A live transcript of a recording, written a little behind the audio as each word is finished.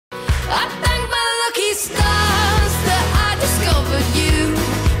I thank my lucky stars that I discovered you,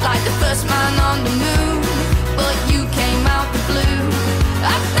 like the first man on the moon, but you came out the blue.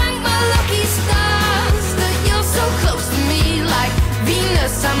 I thank my lucky stars that you're so close to me, like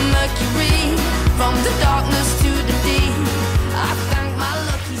Venus and Mercury, from the darkness to the deep. I thank my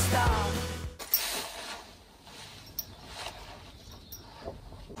lucky stars.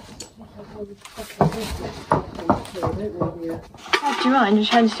 Oh, do you mind? I'm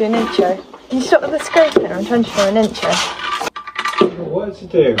trying to do an intro. Can you stop with the scraping? I'm trying to do an intro. What to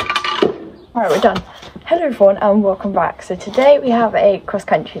do? Alright, we're done. Hello everyone and welcome back. So today we have a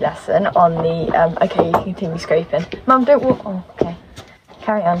cross-country lesson on the, okay, you can continue scraping. Mum, don't walk, oh, okay.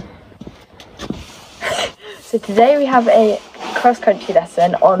 Carry on. So today we have a cross-country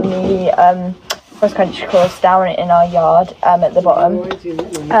lesson on the cross-country course down in our yard at the bottom.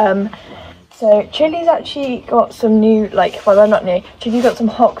 So Chilli's actually got some new, like, well, they're not new. Chilli got some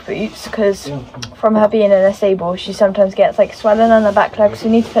hock boots because from her being in a stable, she sometimes gets like swelling on her back legs. So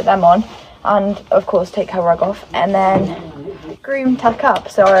we need to put them on, and of course take her rug off, and then groom tack up.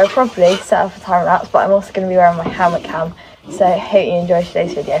 So I'll probably set up a time lapse, but I'm also going to be wearing my helmet cam. So I hope you enjoy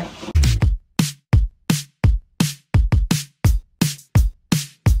today's video.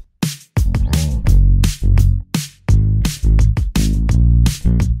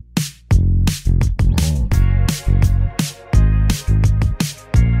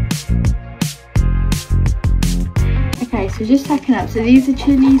 So just tacking up. So these are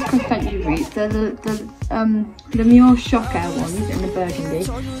Chilli's cross-country boots. They're the Muir Shock Air ones in the burgundy.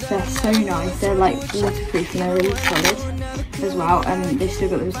 They're so nice. They're like waterproof and they're really solid as well. And they've still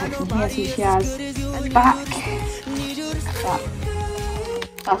got those tags in here. So she has a back,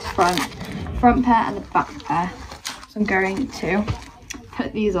 that's front pair and the back pair. So I'm going to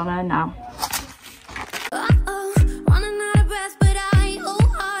put these on her now.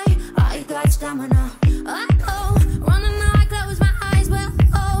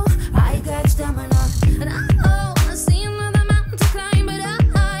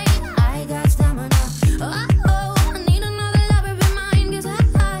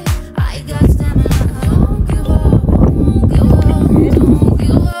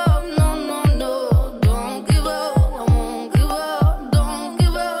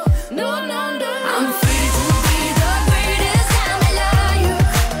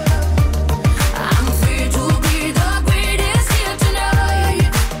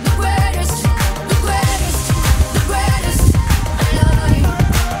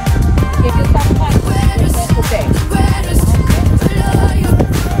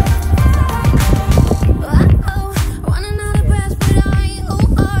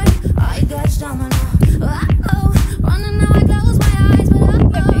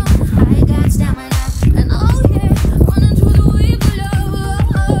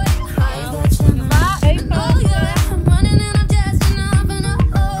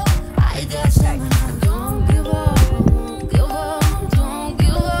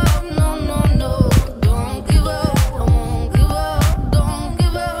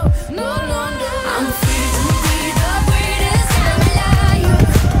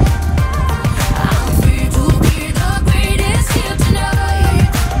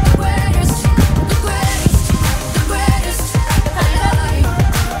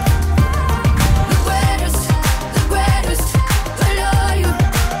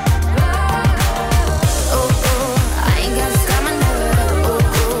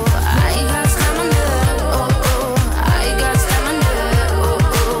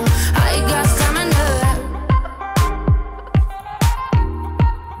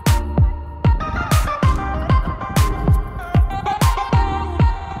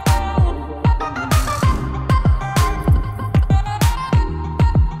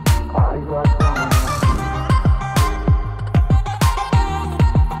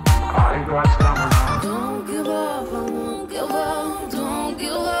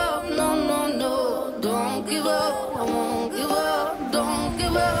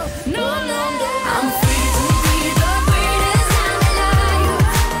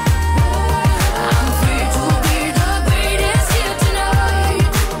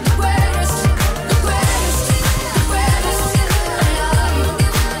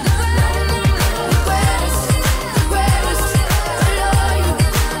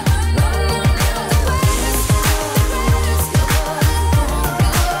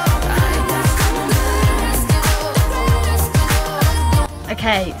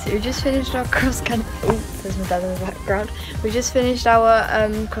 Okay, so we just finished our cross-country, oh, there's my dad in the background. We just finished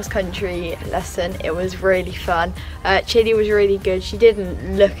our cross-country lesson. It was really fun. Chilli was really good. She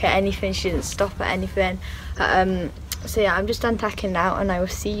didn't look at anything, she didn't stop at anything. So yeah, I'm just unpacking now and I will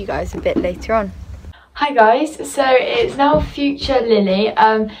see you guys a bit later on. Hi guys, so it's now future Lily.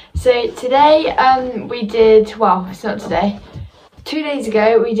 So today we did, well, it's not today, 2 days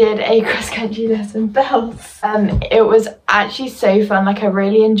ago we did a cross-country lesson, bells. It was actually so fun, like I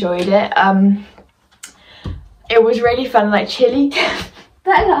really enjoyed it. It was really fun, like Chilli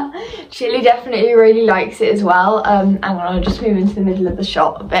Chilli definitely really likes it as well. Hang on, I'll just move into the middle of the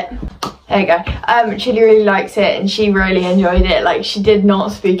shot a bit. There you go. Chilli really likes it and she really enjoyed it. Like, she did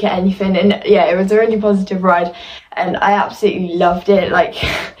not speak at anything, and yeah, it was a really positive ride and I absolutely loved it. Like,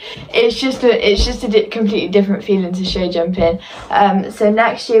 it's just a completely different feeling to show jumping. So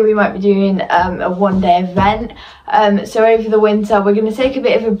next year we might be doing a one-day event. So over the winter we're going to take a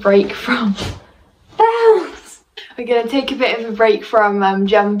bit of a break from bells. We're going to take a bit of a break from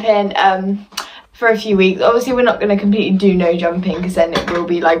jumping for a few weeks. Obviously we're not going to completely do no jumping because then it will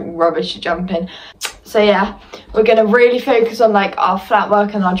be like rubbish jumping. So yeah, we're going to really focus on like our flat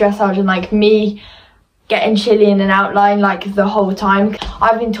work and our dressage, and like me getting Chilli in an outline like the whole time.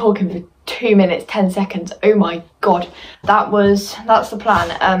 I've been talking for 2 minutes 10 seconds. Oh my god, that's the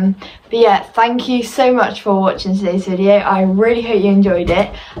plan. But yeah, thank you so much for watching today's video. I really hope you enjoyed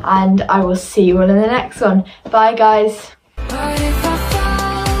it and I will see you all in the next one. Bye guys.